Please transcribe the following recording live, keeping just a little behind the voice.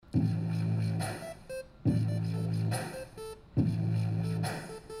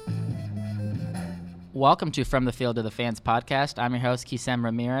Welcome to From the Field to the Fans podcast. I'm your host, Kisem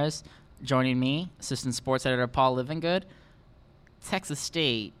Ramirez. Joining me, assistant sports editor Paul Livingood. Texas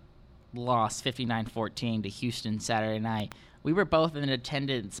State lost 59-14 to Houston Saturday night. We were both in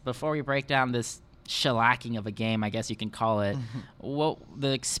attendance. Before we break down this shellacking of a game, I guess you can call it, well,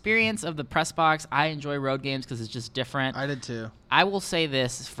 the experience of the press box, I enjoy road games because it's just different. I did too. I will say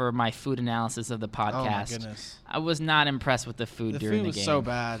this for my food analysis of the podcast. Oh my goodness. I was not impressed with the food during the game. The food was so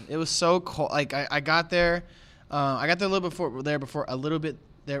bad. It was so cold. Like I got there, I got there a little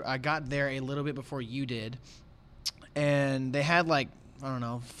bit before you did, and they had like, I don't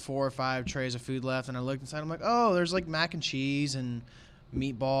know, 4 or 5 trays of food left, and I looked inside. I'm like, oh, there's like mac and cheese and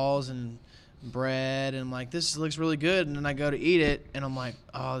meatballs and bread, and I'm like, this looks really good. And then I go to eat it, and I'm like,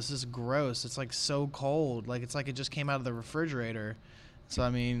 oh, this is gross. It's like so cold. Like it's like it just came out of the refrigerator. So I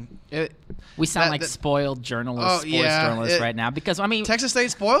mean, we sound like spoiled journalists, journalists right now, because I mean, Texas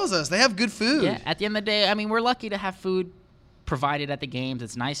State spoils us. They have good food. Yeah. At the end of the day, I mean, we're lucky to have food provided at the games.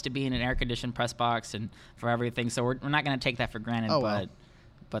 It's nice to be in an air-conditioned press box and for everything. So we're not going to take that for granted.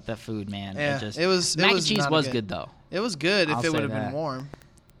 But the food, man, mac and cheese was good though. It was good if it would have been warm.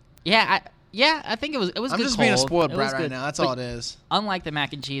 Yeah, I think it was. It was. I'm good just cold. being a spoiled brat right good. now. That's but all it is. Unlike the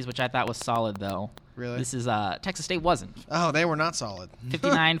mac and cheese, which I thought was solid, though. Really? This is Texas State wasn't. Oh, they were not solid.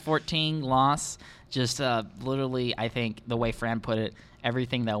 59-14 loss. Just literally, I think the way Fran put it,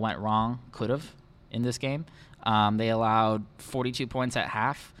 everything that went wrong could have in this game. They allowed 42 points at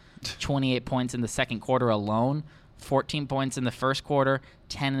half, 28 points in the second quarter alone, 14 points in the first quarter,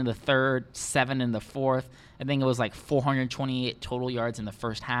 10 in the third, 7 in the fourth. I think it was like 428 total yards in the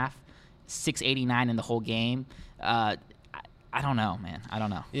first half, 689 in the whole game. I don't know, man. I don't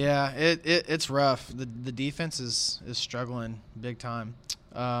know. Yeah, it's rough. The defense is struggling big time.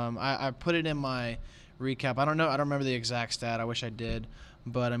 I put it in my recap. I don't know. I don't remember the exact stat. I wish I did.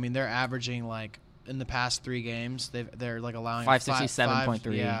 But, I mean, they're averaging, like, in the past 3 games, they're like, allowing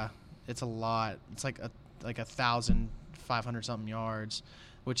 567.3. Yeah, it's a lot. It's like 1,500-something yards,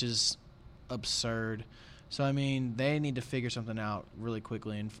 which is absurd. So, I mean, they need to figure something out really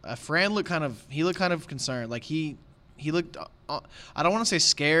quickly. And Fran looked kind of concerned. Like, he looked, I don't want to say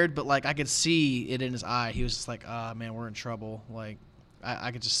scared, but, like, I could see it in his eye. He was just like, man, we're in trouble. Like,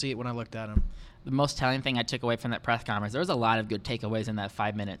 I could just see it when I looked at him. The most telling thing I took away from that press conference, there was a lot of good takeaways in that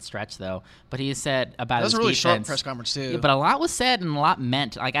 5-minute stretch, though. But he said about his defense. That was a really short press conference, too. Yeah, but a lot was said and a lot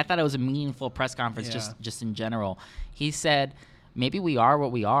meant. Like, I thought it was a meaningful press conference just in general. He said, maybe we are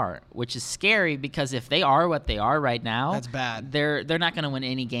what we are, which is scary because if they are what they are right now, that's bad. They're not going to win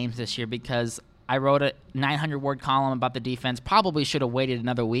any games this year because I wrote a 900-word column about the defense. Probably should have waited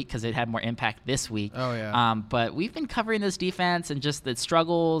another week because it had more impact this week. Oh, yeah. But we've been covering this defense and just the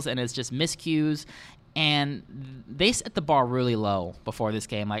struggles and it's just miscues. And they set the bar really low before this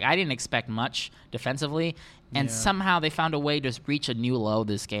game. Like, I didn't expect much defensively. And somehow they found a way to reach a new low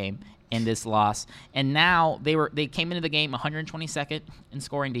this game in this loss. And now they came into the game 122nd in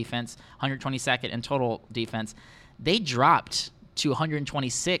scoring defense, 122nd in total defense. They dropped to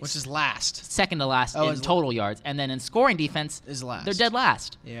 126, which is last, second to last in total yards, and then in scoring defense is last. They're dead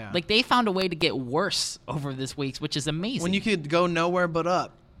last. Yeah, like they found a way to get worse over this week, which is amazing. When you could go nowhere but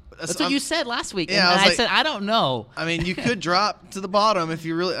up. That's what you said last week. Yeah, and I said I don't know. I mean, you could drop to the bottom if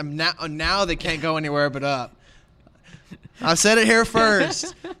you really. Now they can't go anywhere but up. I've said it here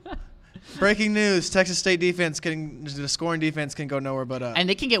first. Breaking news: Texas State the scoring defense can go nowhere but up. And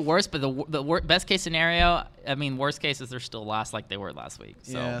they can get worse, but the best case scenario, I mean, worst case is they're still lost like they were last week.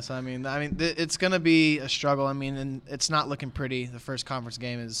 So. Yeah, so I mean, it's gonna be a struggle. I mean, and it's not looking pretty. The first conference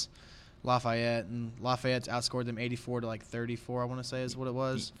game is Lafayette, and Lafayette's outscored them 84 to like 34. I want to say is what it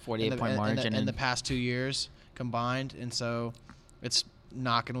was. 48-point margin in the past 2 years combined, and so it's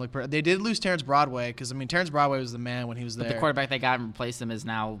not going to look pretty. They did lose Terrence Broadway because I mean Terrence Broadway was the man when he was there. But the quarterback they got and replaced him is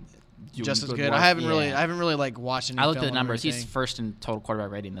now just as good. I haven't really like watched any. I looked at the numbers. He's first in total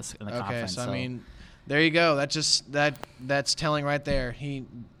quarterback rating in the conference. Okay, so I mean, there you go. That's telling right there.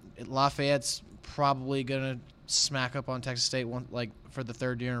 Lafayette's probably gonna smack up on Texas State for the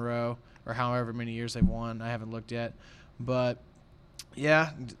 3rd year in a row or however many years they've won. I haven't looked yet, but yeah,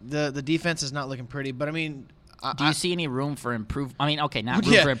 the defense is not looking pretty. But I mean. Do you see any room for improvement? I mean, okay, not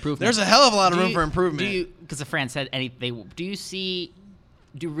room for improvement. There's a hell of a lot of room for improvement. Because Fran said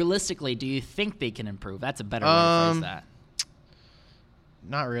realistically, do you think they can improve? That's a better way to phrase that.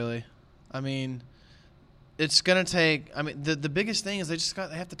 Not really. I mean, it's gonna take. I mean, the biggest thing is they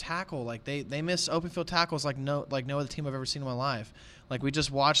have to tackle. Like they miss open field tackles like no other team I've ever seen in my life. Like we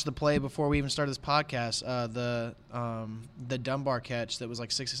just watched the play before we even started this podcast. The Dunbar catch that was like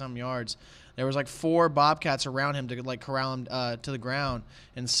 60-something yards. There was like 4 Bobcats around him to like corral him to the ground,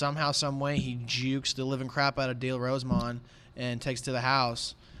 and somehow, some way, he jukes the living crap out of Dale Rosemond and takes to the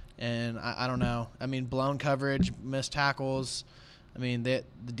house. And I don't know. I mean, blown coverage, missed tackles. I mean, the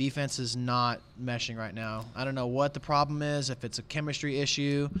defense is not meshing right now. I don't know what the problem is, if it's a chemistry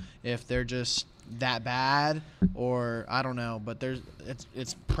issue, if they're just that bad, or I don't know. But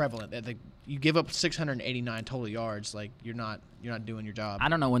it's prevalent. You give up 689 total yards, like you're not doing your job. I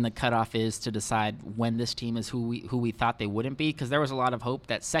don't know when the cutoff is to decide when this team is who we thought they wouldn't be, because there was a lot of hope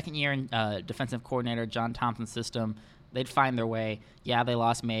that second year in defensive coordinator John Thompson's system, they'd find their way. Yeah, they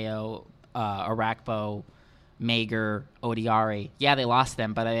lost Mayo, Arakpo, Mager, Odiari. Yeah, they lost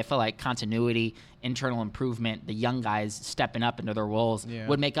them, but I feel like continuity, internal improvement, the young guys stepping up into their roles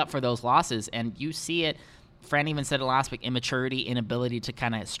would make up for those losses. And you see it. Fran even said it last week, immaturity, inability to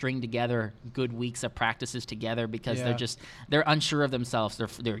kind of string together good weeks of practices together because they're unsure of themselves.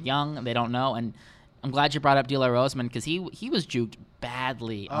 They're young, they don't know. And I'm glad you brought up D'Lo Roseman because he was juked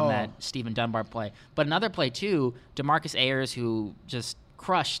badly on that Stephen Dunbar play. But another play too, DeMarcus Ayers, who just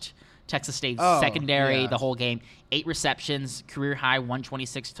crushed Texas State's secondary the whole game. 8 receptions, career high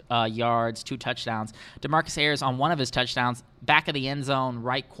 126 yards, 2 touchdowns. DeMarcus Ayers on one of his touchdowns, back of the end zone,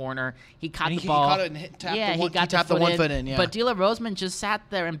 right corner. He caught the ball. He caught it and tapped the one foot in. Yeah. But D'Lo Roseman just sat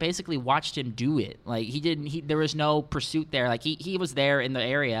there and basically watched him do it. Like there was no pursuit there. Like he was there in the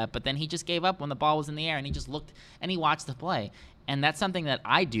area, but then he just gave up when the ball was in the air, and he just looked and he watched the play. And that's something that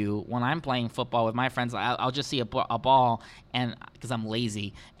I do when I'm playing football with my friends. I'll just see a ball, and because I'm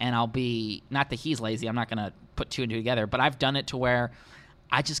lazy, and I'll be not that he's lazy. I'm not gonna put 2 and 2 together, but I've done it to where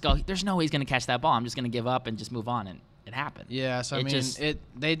I just go, "There's no way he's gonna catch that ball. I'm just gonna give up and just move on." And it happened. Yeah. So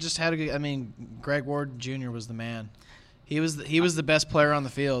they just had a good. I mean, Greg Ward Jr. was the man. He was the best player on the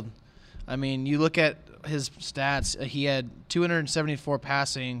field. I mean, you look at his stats. He had 274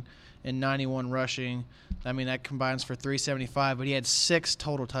 passing and 91 rushing. I mean, that combines for 375, but he had 6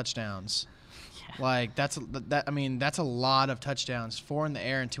 total touchdowns. Yeah. Like that's a lot of touchdowns, 4 in the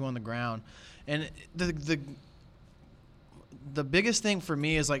air and 2 on the ground. And the biggest thing for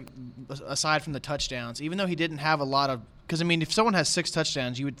me is, like, aside from the touchdowns, even though he didn't have a lot of, because I mean, if someone has 6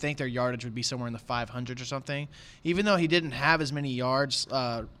 touchdowns, you would think their yardage would be somewhere in the 500s or something. Even though he didn't have as many yards.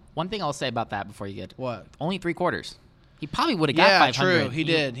 One thing I'll say about that before you get what? Only 3 quarters. He probably would have got 500. Yeah, true. He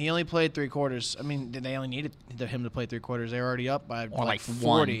did. He only played 3 quarters. I mean, they only needed him to play 3 quarters. They were already up by or like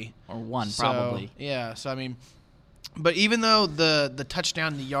 40. One probably. Yeah. So I mean, but even though the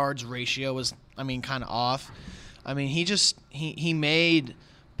touchdown to yards ratio was, I mean, kind of off, I mean, he made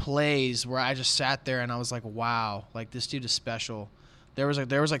plays where I just sat there and I was like, wow, like this dude is special. There was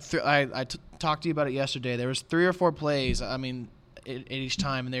I talked to you about it yesterday. There was 3 or 4 plays. I mean, at each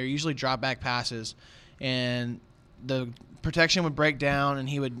time, and they were usually drop back passes, and the protection would break down and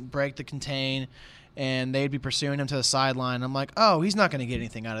he would break the contain and they'd be pursuing him to the sideline. I'm like, oh, he's not going to get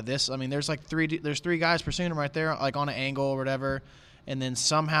anything out of this. I mean, there's 3 guys pursuing him right there, like on an angle or whatever. And then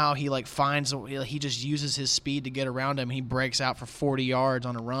somehow he he just uses his speed to get around him. He breaks out for 40 yards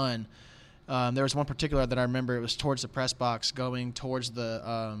on a run. There was one particular that I remember. It was towards the press box going towards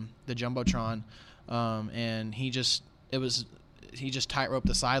the Jumbotron. And he just tightrope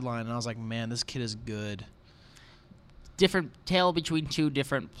the sideline. And I was like, man, this kid is good. Different tale between 2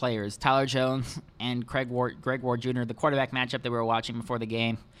 different players, Tyler Jones and Greg Ward Jr., the quarterback matchup that we were watching before the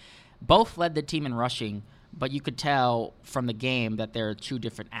game. Both led the team in rushing, but you could tell from the game that they're 2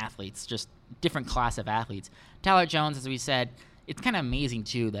 different athletes, just different class of athletes. Tyler Jones, as we said, it's kind of amazing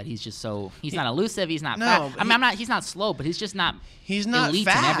too that he's not elusive, he's not fast. He's not slow, but he's not elite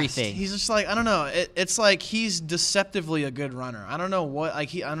fast in everything. He's just like, I don't know, it's like he's deceptively a good runner. I don't know what,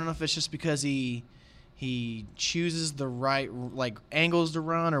 like I don't know if it's just because he chooses the right like angles to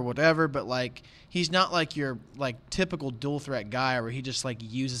run or whatever, but like he's not like your like typical dual threat guy where he just like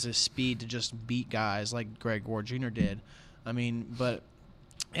uses his speed to just beat guys like Greg Ward Jr. did. I mean, but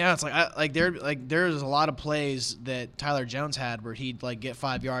yeah, it's like there's a lot of plays that Tyler Jones had where he'd like get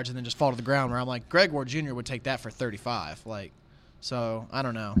 5 yards and then just fall to the ground, where I'm like, Greg Ward Jr. would take that for 35. Like, so I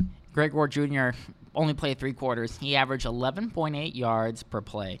don't know. Greg Ward Jr. only played 3 quarters. He averaged 11.8 yards per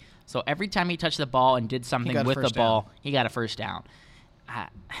play. So every time he touched the ball and did something with the ball, he got a first down.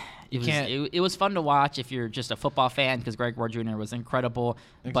 It was fun to watch if you're just a football fan, because Greg Ward Jr. was incredible,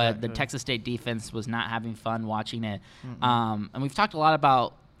 but the Texas State defense was not having fun watching it. And we've talked a lot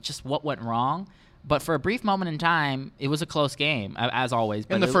about just what went wrong, But for a brief moment in time, it was a close game, as always.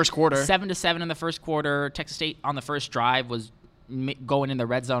 But In the first quarter. 7-7 in the first quarter. Texas State on the first drive was going in the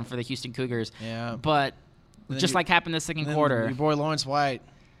red zone for the Houston Cougars. Yeah. But just like happened the second quarter. Your boy Lawrence White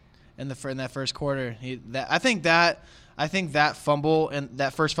in that first quarter. I think that fumble and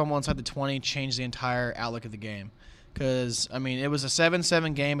that first fumble inside the 20 changed the entire outlook of the game. Because, I mean, it was a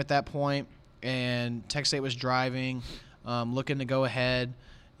 7-7 game at that point, and Texas State was driving, looking to go ahead,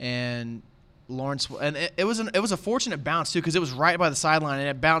 and Lawrence, and it was a fortunate bounce too, because it was right by the sideline and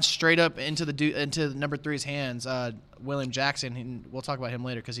it bounced straight up into number 3's hands, William Jackson. We'll talk about him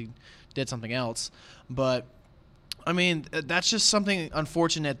later because he did something else, but I mean that's just something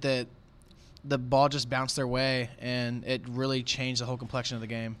unfortunate that the ball just bounced their way and it really changed the whole complexion of the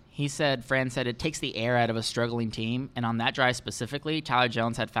game. Fran said it takes the air out of a struggling team, and on that drive specifically, Tyler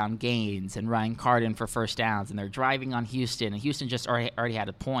Jones had found Gaines and Ryan Carden for first downs, and they're driving on Houston, and Houston just already had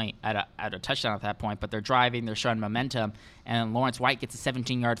a point at a touchdown at that point, but they're driving, they're showing momentum, and Lawrence White gets a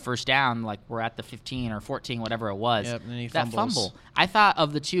 17-yard first down, like we're at the 15 or 14, whatever it was. Yep, and he that fumbles. Fumble. I thought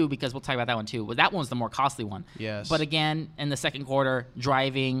of the two, because we'll talk about that one too, but that one was the more costly one. Yes. But again, in the second quarter,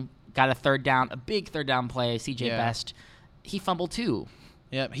 driving, got a third down, a big third down play, CJ Best, he fumbled too.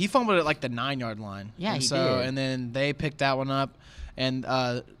 Yep, he fumbled at like the 9-yard line. Yeah, and he did. did. And then they picked that one up. And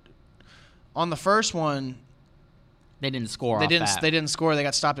on the first one, they didn't score. They didn't score. They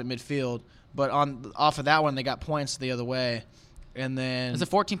got stopped at midfield. But off of that one, they got points the other way. And then it was a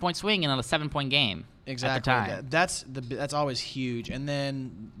 14-point swing in a 7-point game. Exactly. At the time. That's always huge. And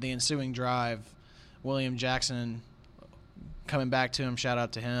then the ensuing drive, William Jackson, coming back to him, shout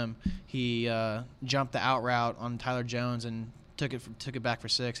out to him. He jumped the out route on Tyler Jones and took it back for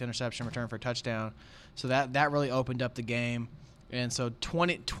 6, interception, return for a touchdown. So that really opened up the game. And so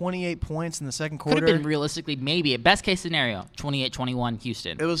 28 points in the second quarter. Could have been realistically maybe, at best case scenario, 28-21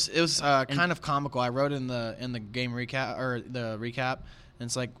 Houston. It was kind of comical. I wrote in the game recap or the recap, and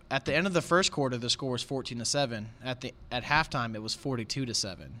it's like at the end of the first quarter the score was 14-7. At halftime it was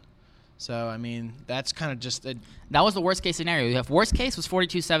 42-7. So I mean that's kind of just that was the worst case scenario. You have worst case was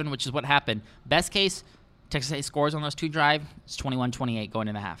 42-7, which is what happened. Best case, Texas State scores on those two drives. It's 21-28 going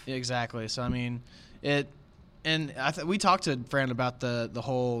into half. Exactly. So I mean it. And we talked to Fran about the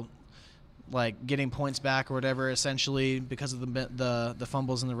whole, like, getting points back or whatever, essentially because of the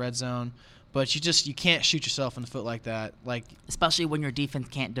fumbles in the red zone. But you can't shoot yourself in the foot like that. Like, especially when your defense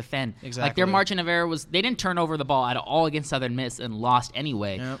can't defend. Exactly. Like their margin of error was they didn't turn over the ball at all against Southern Miss and lost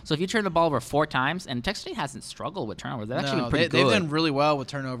anyway. Yep. So if you turn the ball over 4 times, and Texas State hasn't struggled with turnovers, they've actually been pretty good. They've done really well with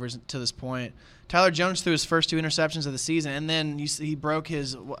turnovers to this point. Tyler Jones threw his first 2 interceptions of the season, and then he broke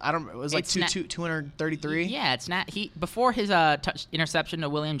his. It was like 233. Yeah, it's not. Before his interception to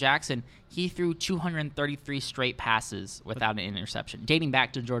William Jackson, he threw 233 straight passes without an interception, dating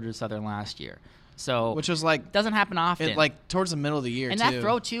back to Georgia Southern last year. So which was like doesn't happen often. Like towards the middle of the year, and too. that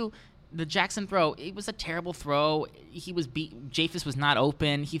throw too. The Jackson throw, it was a terrible throw. He was beat. Japhus was not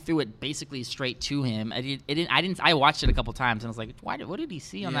open. He threw it basically straight to him. I watched it a couple times and I was like, what did he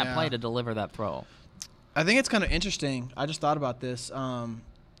see on that play to deliver that throw? I think it's kind of interesting. I just thought about this.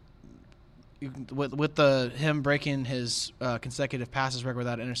 With him breaking his consecutive passes record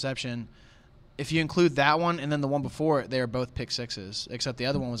without interception, if you include that one and then the one before it, they were both pick sixes, except the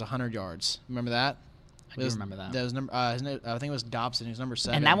other one was 100 yards. Remember that? I do remember that. That was I think it was Dobson. He was number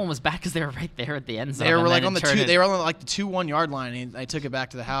 7. And that one was back because they were right there at the end zone. They were like on the 2. They were on like the 2-1 yard line. And they took it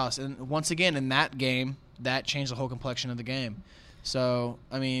back to the house. And once again in that game, that changed the whole complexion of the game. So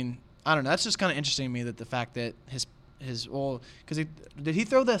I mean, I don't know. That's just kind of interesting to me that the fact that his because did he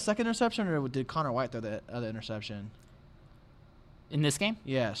throw the second interception or did Connor White throw the other interception? In this game?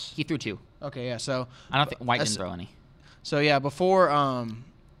 Yes. He threw 2. Okay, yeah. So I don't think White didn't throw any. So yeah, before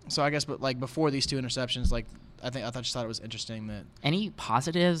so I guess, but like before these 2 interceptions, like I just thought it was interesting that any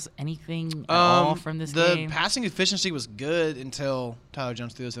positives, anything at all from this game. The passing efficiency was good until Tyler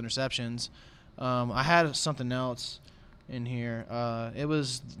Jones threw those interceptions. I had something else in here. It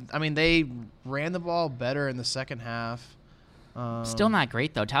was, I mean, they ran the ball better in the second half. Still not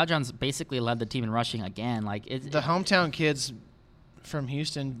great though. Tyler Jones basically led the team in rushing again. Like the hometown kids from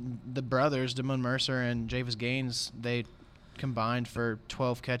Houston, the brothers, Damon Mercer and Japhus Gaines, they combined for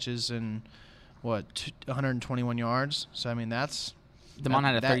 12 catches and 121 yards. So I mean Damon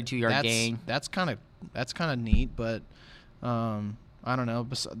had a 32-yard gain. That's kind of neat, but I don't know.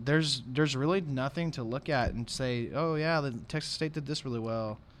 There's really nothing to look at and say, oh yeah, the Texas State did this really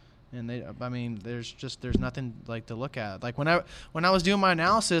well, and there's nothing like to look at. Like when I was doing my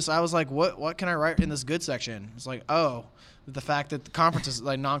analysis, I was like, what can I write in this good section? It's like, oh, the fact that the conference is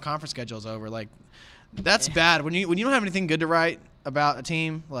like non-conference schedule is over. Like that's bad when you don't have anything good to write about a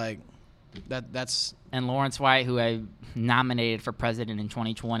team. Like that's. And Lawrence White, who I nominated for president in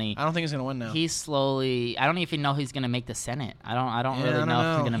 2020, I don't think he's gonna win now. he's slowly. I don't even know he's gonna make the Senate. I don't really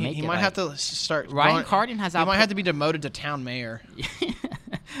know if he's gonna make it. He might have to start. Ryan Cardin has. He might have to be demoted to town mayor.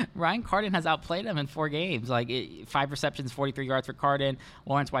 Ryan Cardin has outplayed him in 4 games. 5 receptions, 43 yards for Cardin.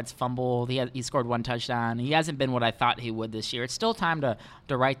 Lawrence White's fumbled. He scored 1 touchdown. He hasn't been what I thought he would this year. It's still time to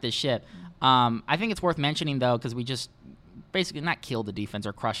right this ship. I think it's worth mentioning, though, because we just basically not killed the defense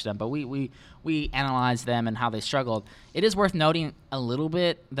or crushed them, but we analyzed them and how they struggled. It is worth noting a little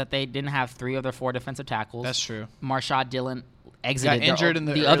bit that they didn't have 3 of their 4 defensive tackles. That's true. Marshad Dillon exited. Got injured in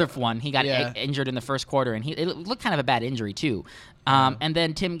the other one. He got injured in the first quarter, and it looked kind of a bad injury too. And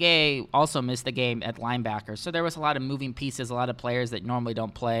then Tim Gay also missed the game at linebacker. So there was a lot of moving pieces, a lot of players that normally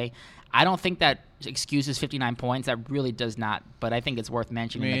don't play. I don't think that excuses 59 points. That really does not. But I think it's worth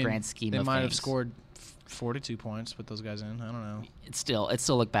mentioning in the grand scheme of things. They might have scored 42 points with those guys in. I don't know. It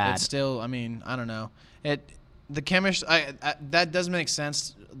still looked bad. It's still. I mean, I don't know. The chemistry that does make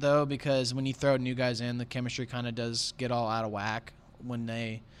sense though, because when you throw new guys in, the chemistry kind of does get all out of whack when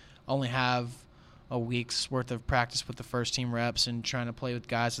they only have a week's worth of practice with the first team reps and trying to play with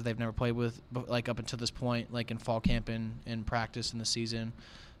guys that they've never played with, like up until this point, like in fall camp and practice in the season.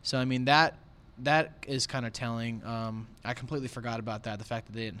 So I mean that is kind of telling. I completely forgot about that, the fact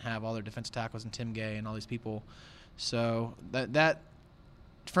that they didn't have all their defensive tackles and Tim Gay and all these people. So that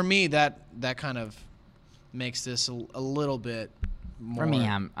for me that kind of makes this a little bit more. For me,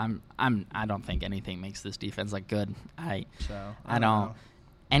 I don't think anything makes this defense look good. I don't know.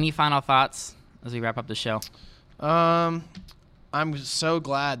 Any final thoughts as we wrap up the show? I'm so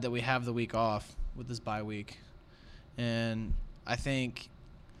glad that we have the week off with this bye week, and I think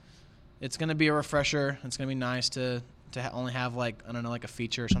it's going to be a refresher. It's going to be nice to only have like a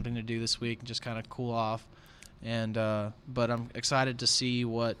feature or something to do this week and just kind of cool off. And but I'm excited to see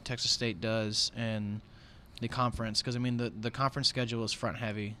what Texas State does and the conference, because I mean the conference schedule is front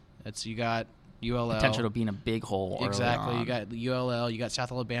heavy. You got ULL, potential to be in a big hole. Exactly. You got ULL, you got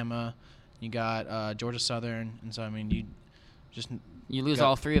South Alabama, you got Georgia Southern, and so I mean you lose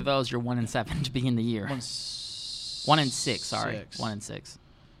all 3 of those, you're 1-7 to begin the year. 1-6. Sorry, 1-6.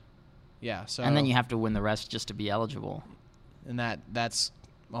 Yeah. So and then you have to win the rest just to be eligible. And that's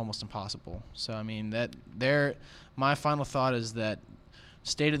almost impossible. So I mean my final thought is that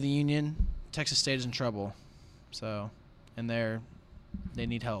State of the Union, Texas State is in trouble. So, and they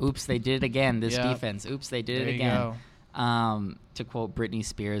need help. Oops, they did it again. This defense. Oops, they did it again. To quote Britney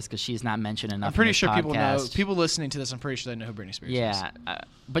Spears, because she's not mentioned enough. I'm pretty sure podcast. people listening to this. I'm pretty sure they know who Britney Spears is. Yeah,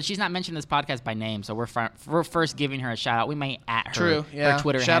 but she's not mentioned in this podcast by name, so we're first giving her a shout out. We might at her. True. Yeah. Her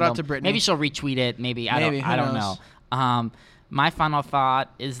Twitter shout handle. Out to Britney. Maybe she'll retweet it. Maybe I don't know. My final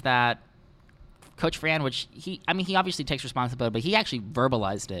thought is that Coach Fran, which he obviously takes responsibility, but he actually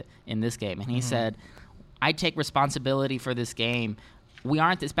verbalized it in this game, and he said, "I take responsibility for this game. We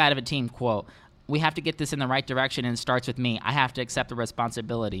aren't this bad of a team." Quote. We have to get this in the right direction, and it starts with me. I have to accept the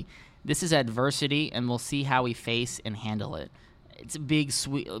responsibility. This is adversity, and we'll see how we face and handle it. It's a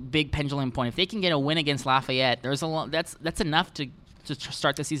big pendulum point. If they can get a win against Lafayette, that's enough to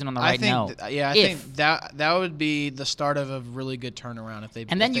start the season on the right note. I think that would be the start of a really good turnaround if they.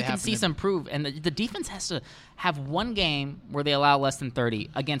 And then you can see some proof. And the defense has to have one game where they allow less than 30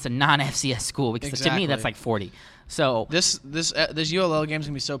 against a non-FCS school, because to me that's like 40. So this ULL game is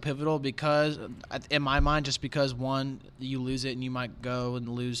gonna be so pivotal because, in my mind, just because one, you lose it and you might go and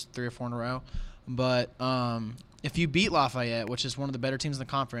lose 3 or 4 in a row, but if you beat Lafayette, which is one of the better teams in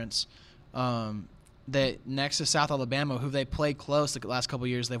the conference, that next to South Alabama, who they played close the last couple of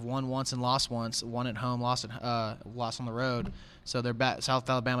years, they've won once and lost once, won at home, lost on the road, so they're back. South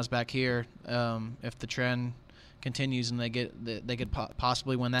Alabama's back here. If the trend continues and they could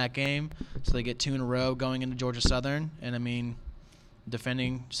possibly win that game, so they get 2 in a row going into Georgia Southern, and I mean,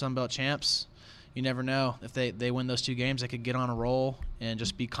 defending Sun Belt champs, you never know. If they win those 2 games, they could get on a roll and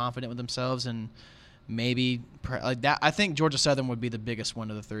just be confident with themselves, and maybe like that. I think Georgia Southern would be the biggest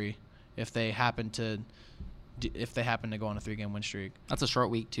one of the 3 if they happen to go on a 3-game win streak. That's a short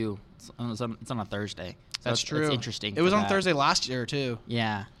week too. It's on a Thursday. So That's true. It's interesting. It was on Thursday last year too.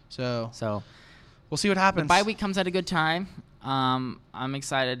 Yeah. So we'll see what The happens. bye week comes at a good time. I'm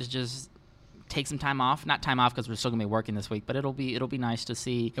excited to just take some time off. Not time off because we're still gonna be working this week, but it'll be nice to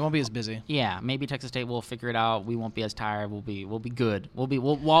see. It won't be as busy. Yeah, maybe Texas State will figure it out. We won't be as tired. We'll be good.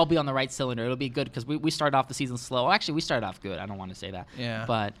 We'll all be on the right cylinder. It'll be good because we started off the season slow. Well, actually, we started off good. I don't want to say that. Yeah.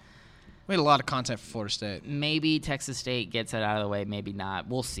 But we had a lot of content for Florida State. Maybe Texas State gets it out of the way. Maybe not.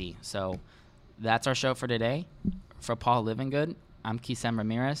 We'll see. So that's our show for today. For Paul Livingood, I'm Keysem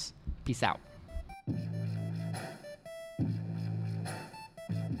Ramirez. Peace out.